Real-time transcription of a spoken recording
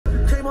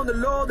Came on the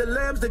Lord, the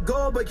lambs that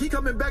go, but he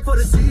coming back for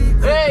the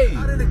sequel. Hey!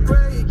 Out of the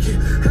grave,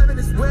 having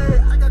his way,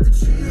 I got the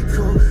cheat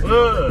code.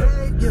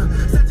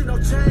 Snatching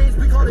off chains,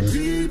 we call it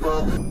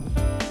Deebo.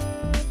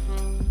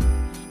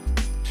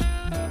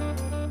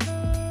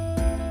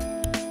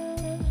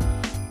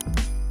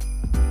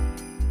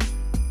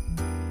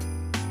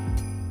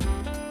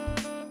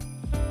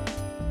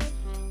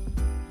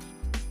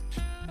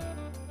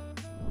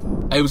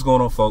 Hey, what's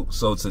going on, folks?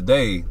 So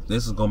today,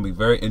 this is going to be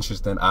very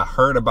interesting. I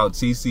heard about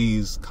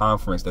TC's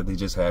conference that they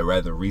just had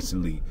rather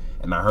recently,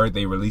 and I heard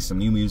they released some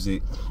new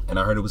music, and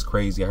I heard it was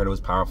crazy. I heard it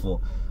was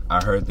powerful.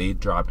 I heard they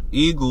dropped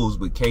Eagles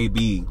with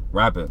KB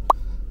rapping,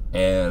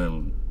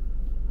 and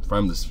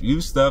from the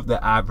few stuff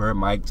that I've heard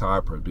Mike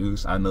Todd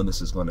produce, I know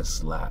this is going to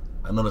slap.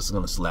 I know this is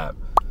going to slap.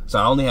 So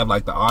I only have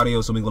like the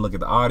audio, so we're going to look at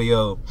the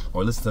audio,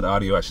 or listen to the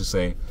audio, I should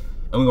say.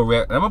 And we're gonna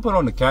react. And I'm gonna put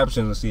on the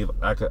captions and see if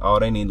I could. Oh,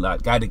 they need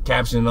like got the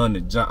caption on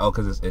the jump. Oh,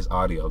 because it's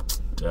audio.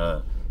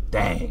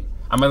 Dang.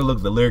 I'm gonna look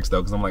at the lyrics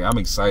though, because I'm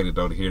excited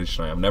though to hear this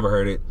track. I've never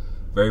heard it.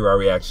 Very raw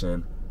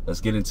reaction.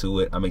 Let's get into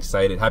it. I'm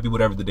excited. Happy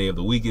whatever the day of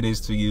the week it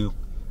is to you.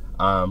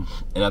 And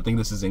I think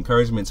this is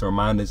encouragement to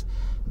remind us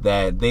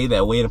that they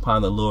that wait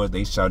upon the Lord,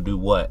 they shall do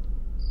what?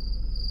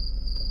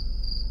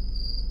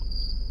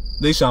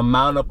 They shall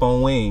mount up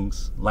on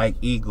wings like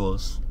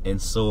eagles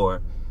and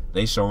soar.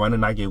 They shall run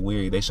and not get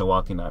weary. They shall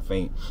walk and not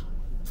faint.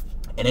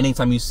 And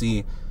anytime you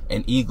see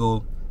an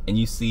eagle and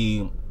you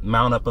see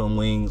mount up on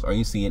wings, or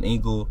you see an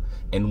eagle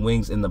and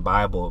wings in the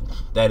Bible,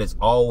 that is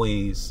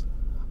always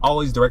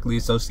directly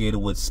associated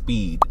with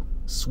speed,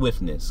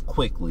 swiftness,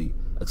 quickly,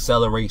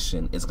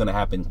 acceleration. It's going to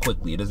happen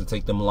quickly. It doesn't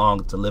take them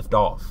long to lift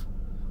off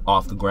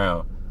the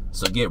ground.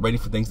 So get ready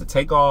for things to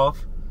take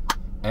off.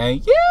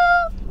 And yeah.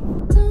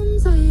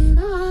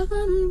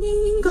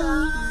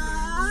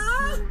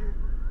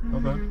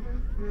 Okay.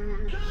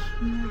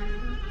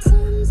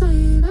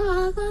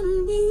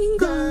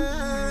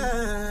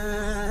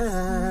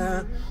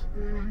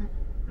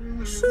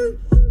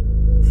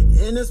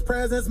 In his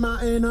presence,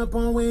 mounting up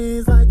on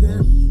wings like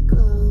an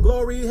eagle.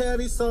 Glory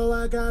heavy, so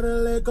I gotta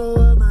let go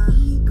of my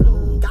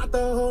ego. Got the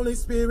Holy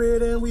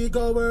Spirit and we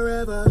go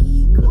wherever.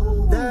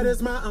 That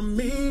is my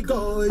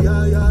amigo,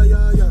 yeah.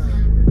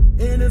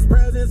 In his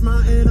presence,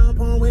 mounting up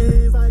on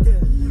wings like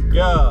an eagle.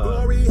 Yeah.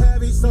 Glory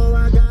heavy, so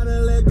I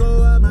gotta let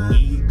go of my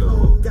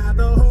ego. Got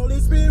the Holy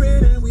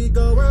Spirit and we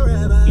go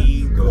wherever.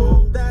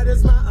 Ego. That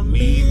is my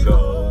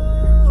amigo.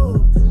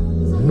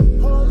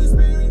 Holy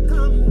Spirit,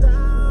 come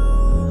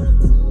down.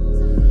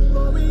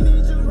 Lord, we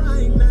need you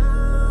right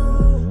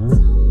now.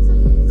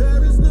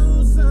 There is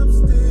no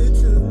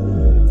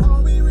substitute.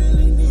 All we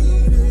really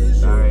need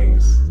is you.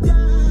 Nice.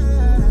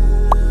 Yeah.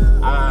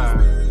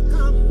 Holy Spirit,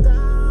 come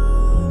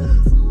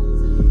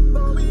down.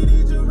 Lord, we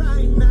need you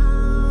right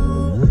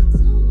now.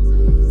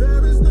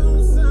 There is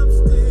no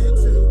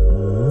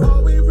substitute.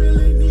 All we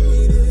really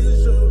need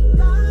is you.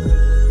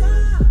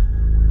 Yeah.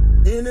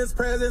 In his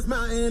presence,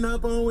 mounting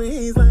up on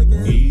wings like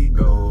an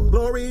Ego.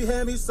 Glory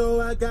heavy, so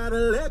I gotta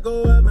let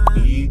go of my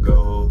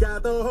Ego.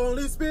 Got the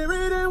Holy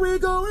Spirit and we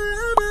go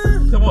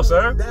wherever. Come on,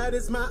 sir. That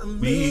is my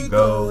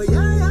amigo. Ego.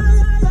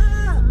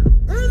 Yeah.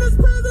 In his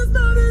presence,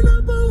 mounting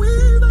up on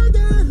wings like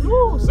that.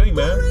 Woo, sing,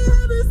 man. Glory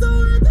heavy, so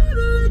I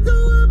gotta let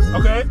go of my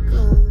Okay.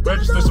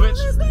 Register switch.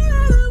 Holy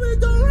Spirit and we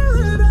go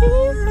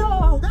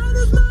wherever. That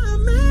is my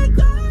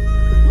amigo.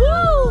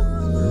 Woo.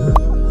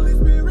 Holy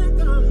Spirit,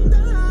 come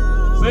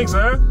down. Sing,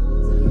 sir.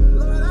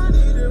 Lord, I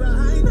need it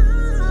right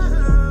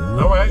now.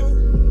 All right.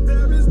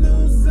 There is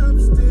no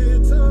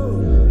substitute.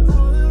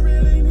 All I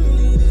really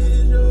need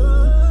is you.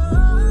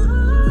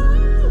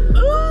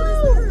 Holy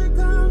Spirit,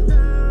 come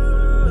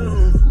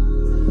down.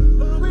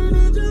 Lord, we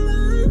need you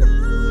right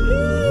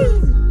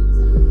now.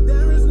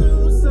 There is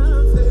no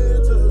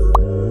substitute.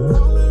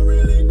 All I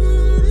really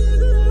need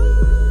is you.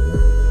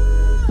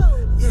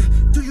 Yeah.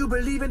 Do you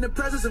believe in the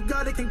presence of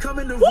God that can come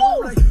in the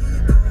room? Like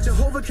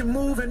Jehovah can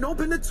move and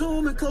open the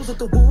tomb and close up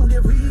the wound.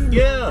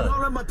 Yeah. And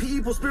all of my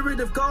people, Spirit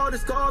of God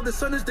is God. The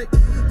Son is the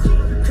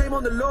came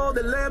on the Lord,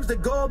 the lambs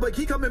that go, but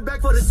he coming back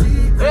for the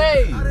sequel.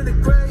 Hey. Out of the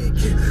grave,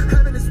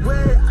 having his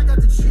way, I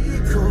got the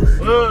cheat code.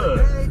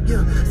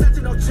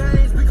 Snatching off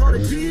chains, we call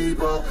it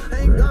Deebo.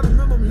 Ain't gotta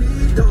remember me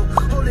though.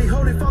 Holy,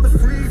 holy Father,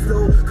 free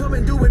flow. Come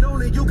and do it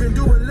only you can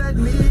do and let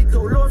me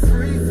go. Lord,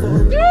 free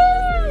flow.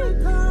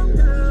 Come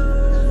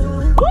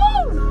down.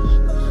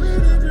 Lord, we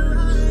need you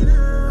right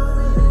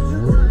now.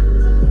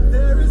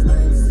 There is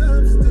no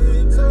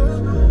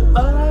substitute.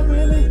 All I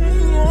really need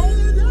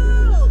is you.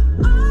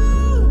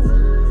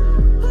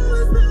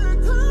 Holy Spirit,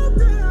 come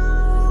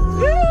down.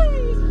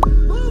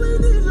 Lord, we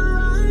need you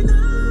right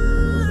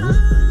now.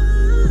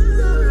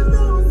 There is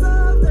no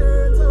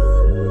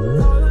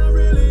substitute. All I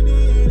really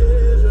need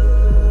is you.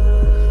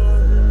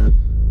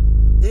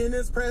 In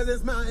his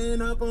presence,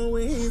 mounting up on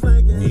wings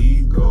like an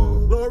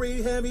Ego.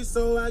 Glory heavy,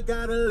 so I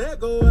gotta let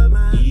go of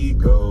my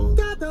Ego.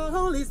 Got the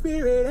Holy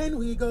Spirit and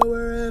we go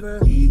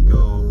wherever.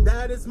 Ego.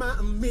 That is my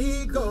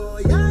amigo.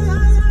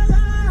 Yeah.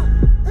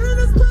 In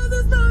his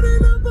presence,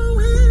 mounting up on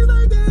wings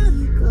like that.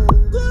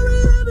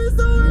 Glory heavy,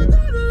 so I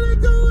gotta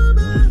let go of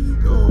my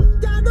ego.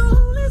 Got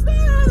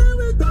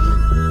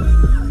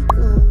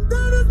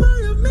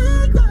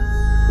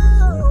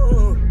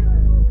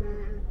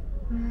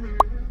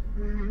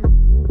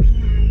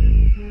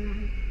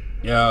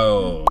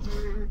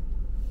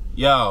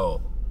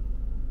Yo.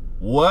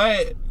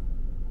 What?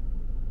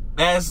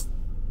 That's,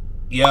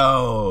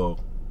 yo.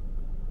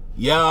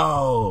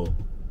 Yo.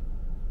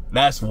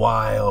 That's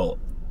wild.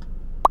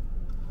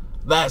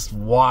 That's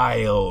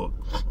wild.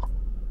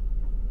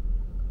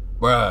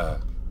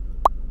 Bruh.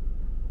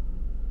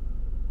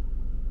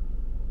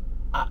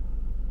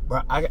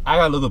 I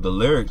gotta look up the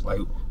lyrics.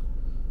 Like,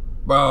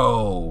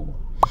 bro.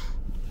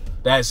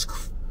 That's,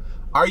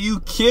 are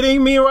you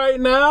kidding me right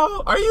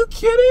now? Are you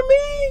kidding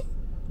me?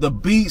 The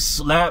beat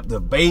slapped, the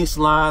bass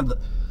line,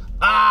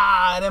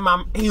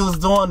 then he was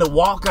doing the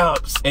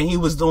walk-ups and he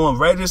was doing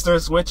register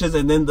switches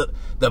and then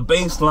the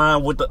bass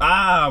line with the,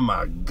 oh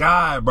my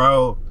God,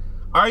 bro.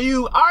 Are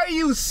you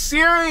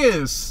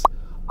serious?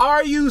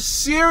 Are you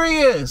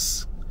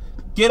serious?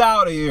 Get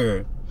out of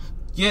here.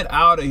 Get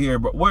out of here,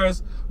 bro.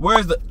 Where's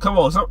the, come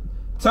on,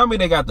 tell me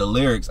they got the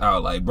lyrics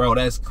out. Like, bro,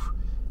 that's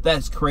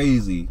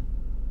crazy.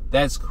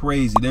 That's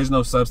crazy. There's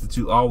no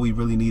substitute. All we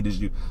really need is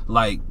you.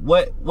 Like,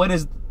 what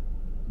is,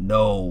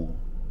 no,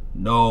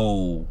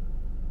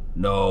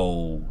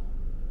 bro.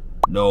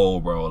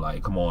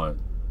 Like, come on.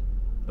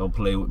 Don't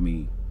play with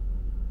me.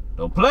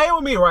 Don't play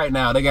with me right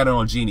now. They got it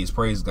on Genius.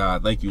 Praise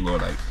God. Thank you,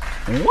 Lord. Like,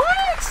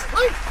 what?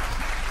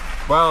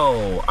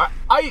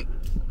 Like,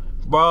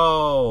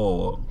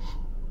 bro,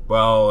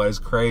 bro, it's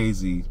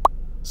crazy.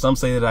 Some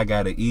say that I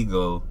got an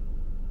ego.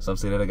 Some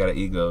say that I got an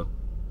ego.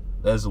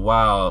 That's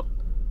wild.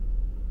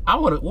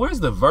 Where's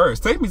the verse?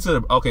 Take me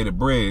to the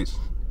bridge.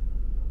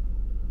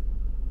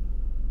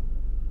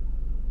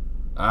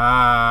 I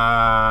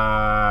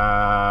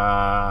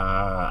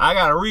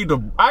gotta read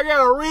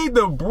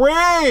the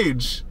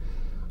bridge.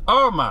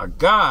 Oh my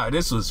God,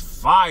 this was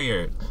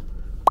fire.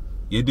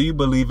 Yeah, do you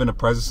believe in the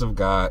presence of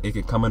God? It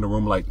can come in the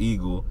room like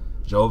eagle.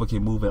 Jehovah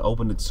can move and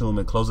open the tomb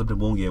and close up the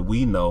wound. Yeah,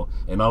 we know.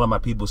 And all of my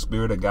people,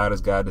 spirit of God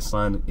is God. The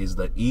Son is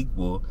the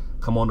equal.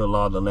 Come on, the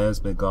law. The Lamb's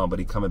been gone, but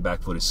he coming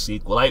back for the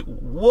sequel. Like,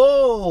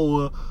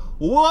 whoa.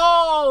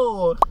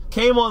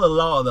 Came on the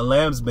law. The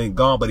Lamb's been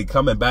gone, but he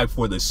coming back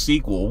for the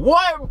sequel.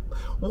 What?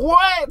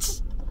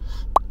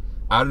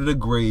 Out of the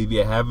grave,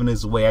 you're having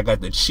his way. I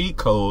got the cheat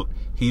code.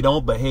 He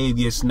don't behave.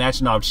 You're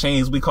snatching off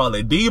chains. We call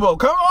it Deebo.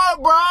 Come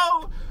on,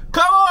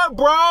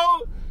 bro.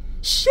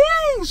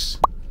 Sheesh.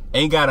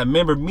 Ain't gotta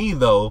remember me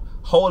though.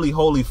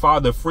 Holy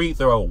Father, free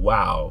throw.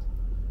 Wow.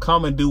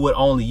 Come and do what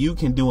only you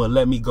can do and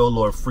let me go,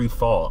 Lord, free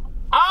fall.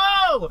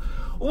 Oh,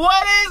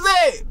 what is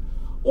it?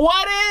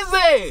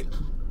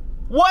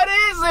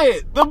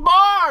 The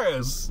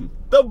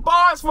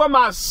bars for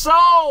my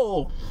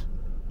soul.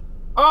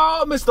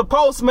 Oh, Mr.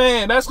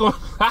 Postman, that's going.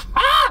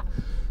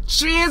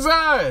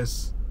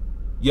 Jesus.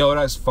 Yo,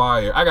 that's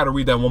fire. I gotta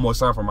read that one more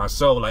time for my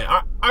soul. Like,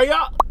 are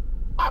y'all?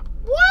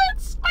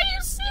 What? Are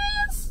you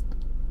serious?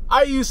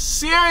 Are you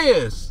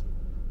serious?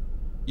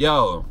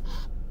 Yo,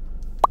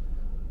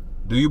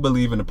 do you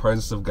believe in the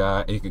presence of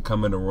God? It can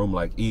come in the room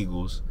like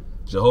eagles.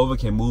 Jehovah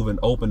can move and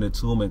open the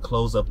tomb and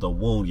close up the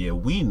wound. Yeah,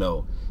 we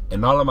know.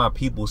 And all of my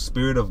people,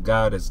 spirit of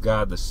God is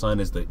God. The Son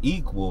is the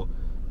equal.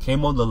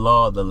 Came on the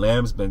law, the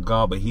Lamb's been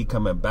gone, but he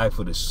coming back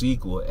for the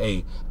sequel.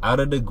 Hey, out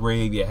of the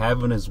grave, you're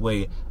having his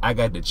way. I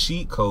got the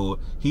cheat code.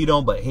 He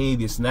don't behave.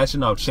 You're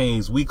snatching off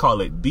chains. We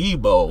call it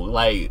Deebo.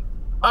 Like,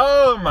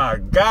 oh my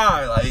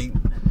God. Like,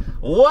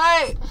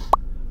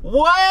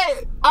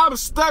 what? I'm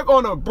stuck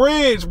on a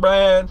bridge,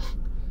 man.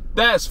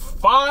 That's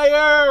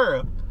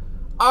fire.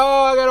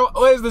 Oh,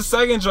 where's the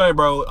second joint,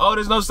 bro? Oh,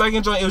 there's no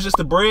second joint. It was just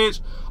the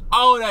bridge.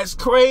 Oh, that's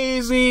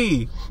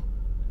crazy.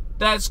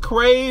 That's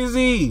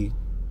crazy.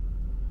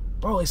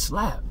 Bro, it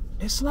slapped.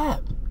 It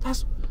slapped.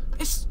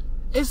 It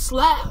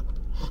slapped.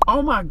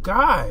 Oh my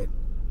God.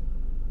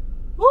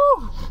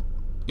 Woo.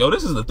 Yo,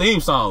 this is the theme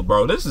song,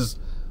 bro. This is,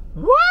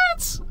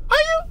 what?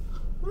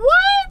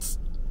 What?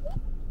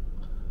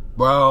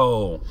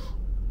 Bro,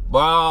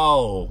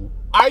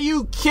 are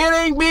you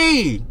kidding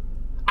me?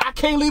 I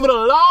can't leave it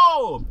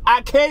alone.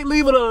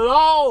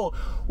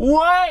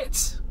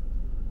 What?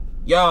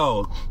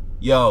 Yo,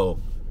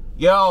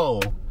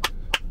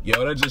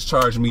 that just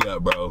charged me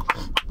up, bro.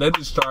 That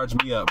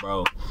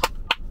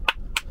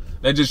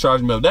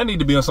need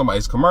to be on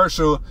somebody's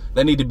commercial.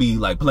 That need to be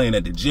like playing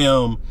at the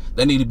gym.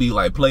 That need to be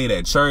like played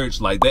at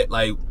church. Like that,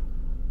 like,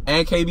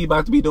 and KB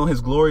about to be doing his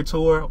glory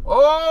tour.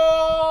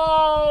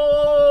 Oh,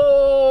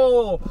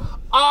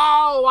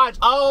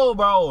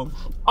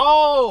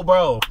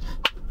 bro.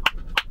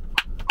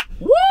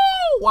 Woo!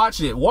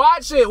 Watch it,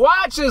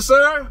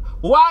 sir.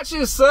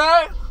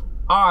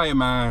 All right,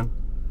 man.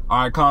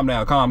 All right, calm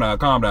down.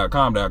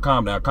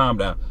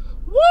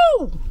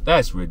 Woo!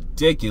 That's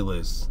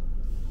ridiculous.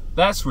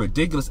 In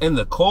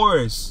the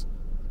chorus.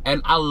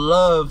 And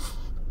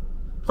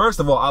first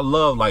of all, I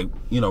love, like,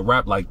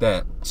 rap like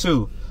that.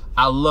 Two,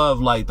 I love,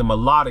 like, the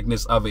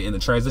melodicness of it and the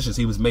transitions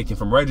he was making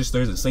from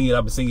registers and singing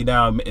up and singing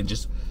down and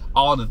just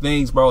all the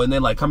things, bro. And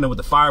then, like, coming in with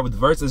the fire with the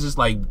verse. It's just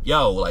like,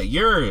 yo, like,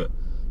 you're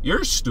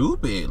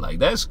stupid. Like,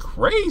 that's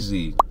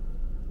crazy.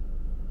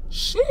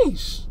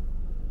 Sheesh.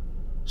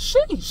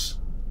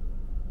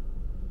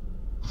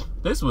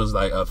 This was,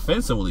 like,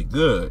 offensively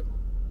good.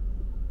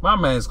 My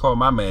man's called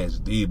my man's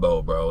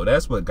Deebo, bro.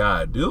 That's what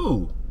God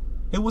do.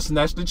 He will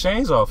snatch the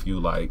chains off you,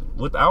 like,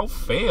 without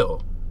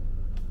fail.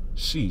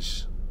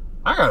 Sheesh.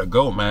 I gotta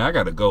go, man. I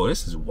gotta go.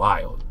 This is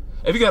wild.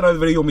 If you got another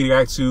video you want me to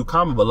react to,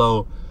 comment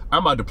below.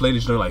 I'm about to play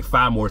this joint like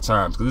 5 more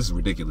times because this is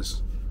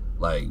ridiculous.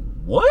 Like,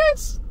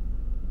 what?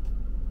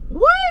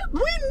 What?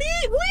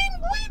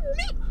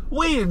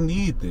 We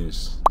need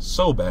this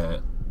so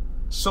bad.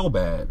 So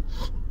bad.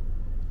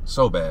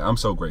 So bad. I'm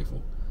so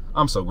grateful.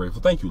 I'm so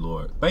grateful. Thank you,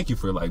 Lord. Thank you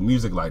for like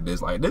music like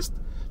this. Like this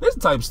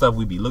type of stuff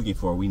we be looking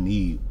for, we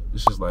need.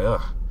 It's just like,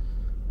 ugh.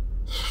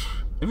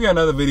 If you got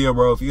another video,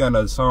 bro, if you got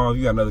another song, if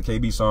you got another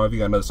KB song, if you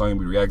got another song you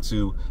can react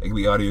to, it could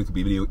be audio, it could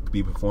be video, it could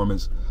be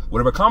performance,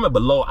 whatever, comment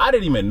below. I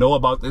didn't even know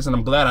about this, and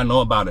I'm glad I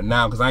know about it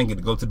now because I didn't get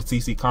to go to the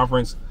TC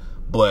conference.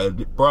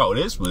 But, bro,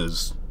 this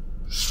was...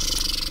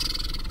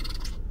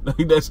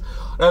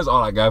 that's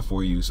all I got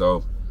for you.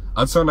 So,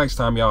 until next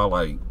time, y'all,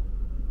 like,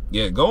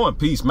 yeah, go in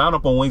peace. Mount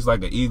up on wings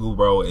like an eagle,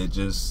 bro. It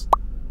just...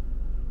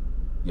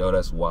 Yo,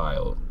 that's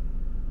wild.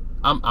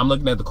 I'm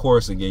looking at the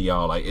chorus again,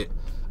 y'all. Like,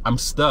 I'm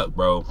stuck,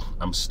 bro.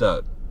 I'm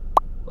stuck.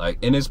 Like,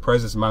 in his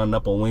presence, mounting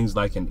up on wings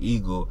like an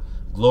eagle.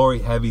 Glory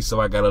heavy, so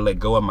I gotta let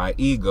go of my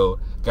ego.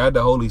 Got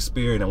the Holy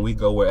Spirit, and we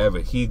go wherever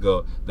he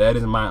go. That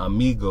is my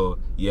amigo.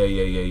 Yeah,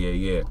 yeah, yeah,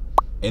 yeah, yeah.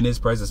 In his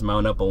presence,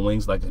 mount up on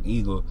wings like an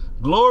eagle.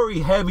 Glory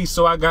heavy,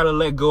 so I gotta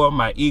let go of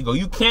my ego.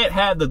 You can't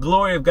have the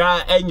glory of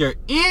God and your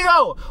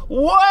ego.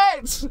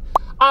 What?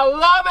 I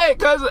love it,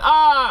 cause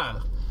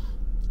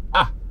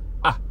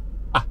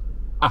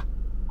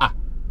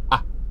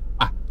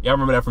y'all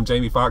remember that from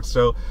Jamie Foxx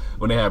show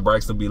when they had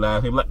Braxton be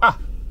laughing? He be like,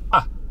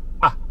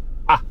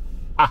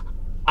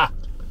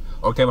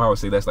 Or Kevin Hart would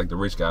say that's like the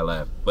rich guy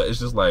laugh. But it's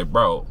just like,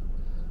 bro,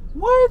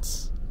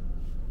 what?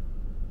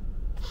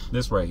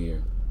 This right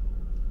here.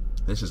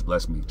 This just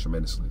blessed me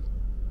tremendously.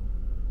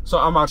 So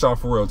I'm out, y'all,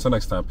 for real. Until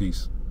next time,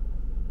 peace.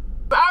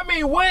 I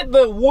mean, what?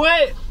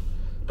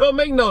 Don't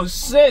make no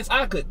sense.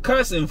 I could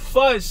cuss and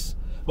fuss,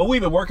 but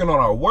we've been working on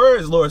our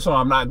words, Lord, so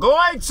I'm not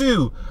going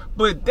to.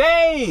 But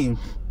dang.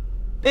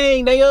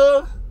 Dang,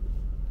 nigga.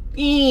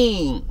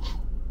 Dang.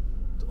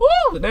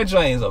 Woo, that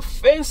joint is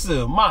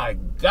offensive. My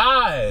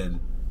God.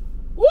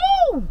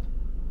 Woo.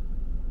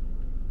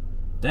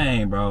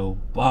 Dang, bro.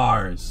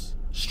 Bars.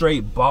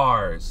 Straight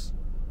bars.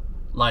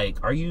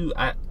 Like, are you...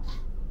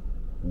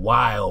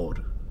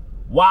 Wild.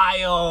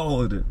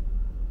 Wild.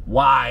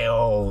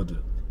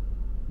 Wild.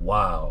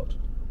 Wild.